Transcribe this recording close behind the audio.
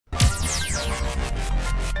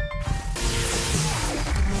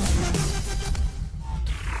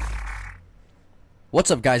What's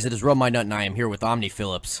up, guys? It is RubMyNutt, and I am here with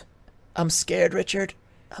Omniphillips. I'm scared, Richard.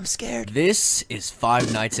 I'm scared. This is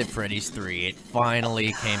Five Nights at Freddy's 3. It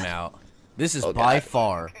finally came out. This is by God.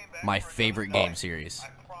 far my favorite game series.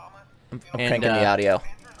 I'm cranking the audio.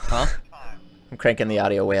 Huh? I'm cranking the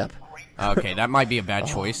audio way up. Okay, that might be a bad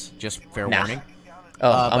choice. Just fair warning.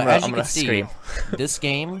 Oh, But as you can see, scream. this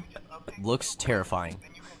game looks terrifying.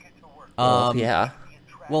 Yeah.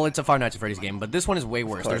 Well, it's a Five Nights at Freddy's game, but this one is way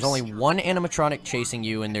worse. There's only one animatronic chasing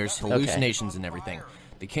you, and there's hallucinations and everything.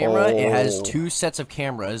 The camera, it has two sets of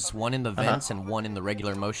cameras, one in the vents and one in the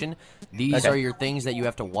regular motion. These are your things that you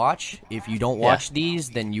have to watch. If you don't watch these,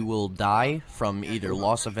 then you will die from either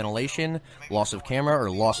loss of ventilation, loss of camera, or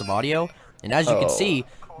loss of audio. And as you can see,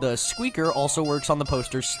 the squeaker also works on the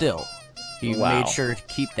poster still. He made sure to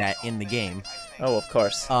keep that in the game. Oh, of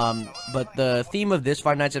course. But the theme of this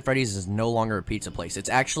Five Nights at Freddy's is no longer a pizza place. It's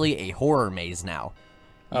actually a horror maze now.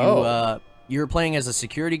 You're playing as a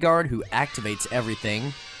security guard who activates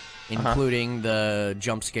everything, including the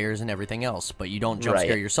jump scares and everything else. But you don't jump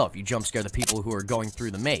scare yourself. You jump scare the people who are going through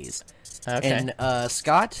the maze. And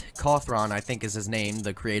Scott Cawthron, I think is his name,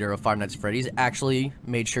 the creator of Five Nights at Freddy's, actually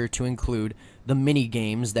made sure to include the mini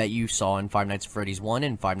games that you saw in Five Nights at Freddy's 1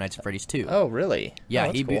 and Five Nights at Freddy's 2. Oh, really?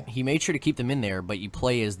 Yeah, cool. he made sure to keep them in there, but you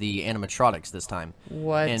play as the animatronics this time.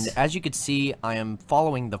 What? And as you can see, I am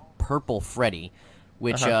following the Purple Freddy,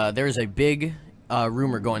 which there's a big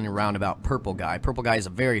rumor going around about Purple Guy. Purple Guy is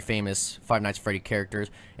a very famous Five Nights at Freddy character,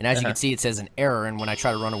 and as you can see, it says an error, and when I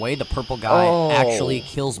try to run away, the Purple Guy actually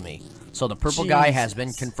kills me. So the Purple Guy has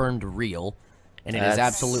been confirmed real, and it is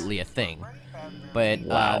absolutely a thing.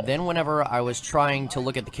 But then whenever I was trying to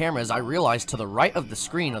look at the cameras, I realized to the right of the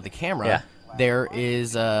screen of the camera, there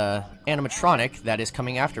is a animatronic that is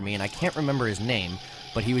coming after me, and I can't remember his name,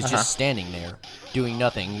 but he was just standing there, doing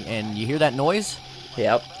nothing. And you hear that noise?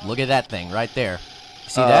 Yep. Look at that thing right there.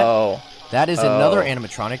 See that? That is another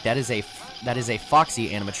animatronic. That is a Foxy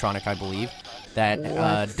animatronic, I believe, that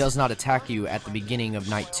does not attack you at the beginning of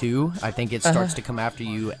night 2. I think it starts to come after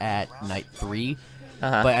you at night 3.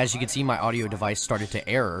 But as you can see, my audio device started to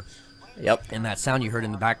error. Yep. And that sound you heard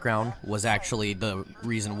in the background was actually the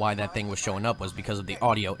reason why that thing was showing up, was because of the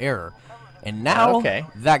audio error. And now,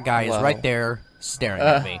 that guy is right there staring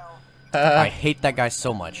at me. I hate that guy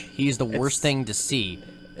so much. He's the worst thing to see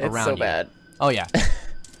around you. It's so bad. Oh, yeah.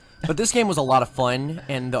 But this game was a lot of fun,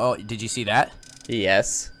 and did you see that?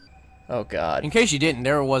 Yes. Oh, God. In case you didn't,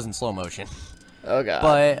 there it was in slow motion. Oh, God.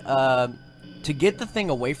 But, to get the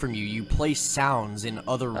thing away from you, you play sounds in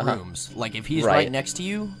other rooms. Like, if he's right next to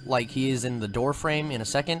you, like he is in the door frame in a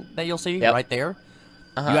second that you'll see right there,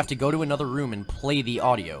 you have to go to another room and play the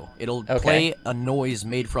audio. It'll play a noise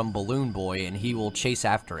made from Balloon Boy, and he will chase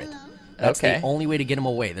after it. That's the only way to get him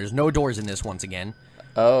away. There's no doors in this once again.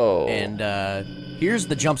 Oh. And, here's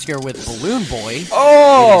the jump scare with Balloon Boy.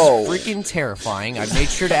 Oh! It is freaking terrifying. I made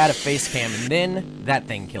sure to add a face cam, and then that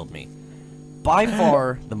thing killed me. By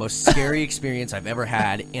far, the most scary experience I've ever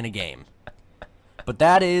had in a game. But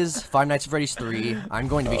that is Five Nights at Freddy's 3. I'm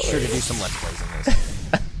going to be sure to do some Let's Plays in this.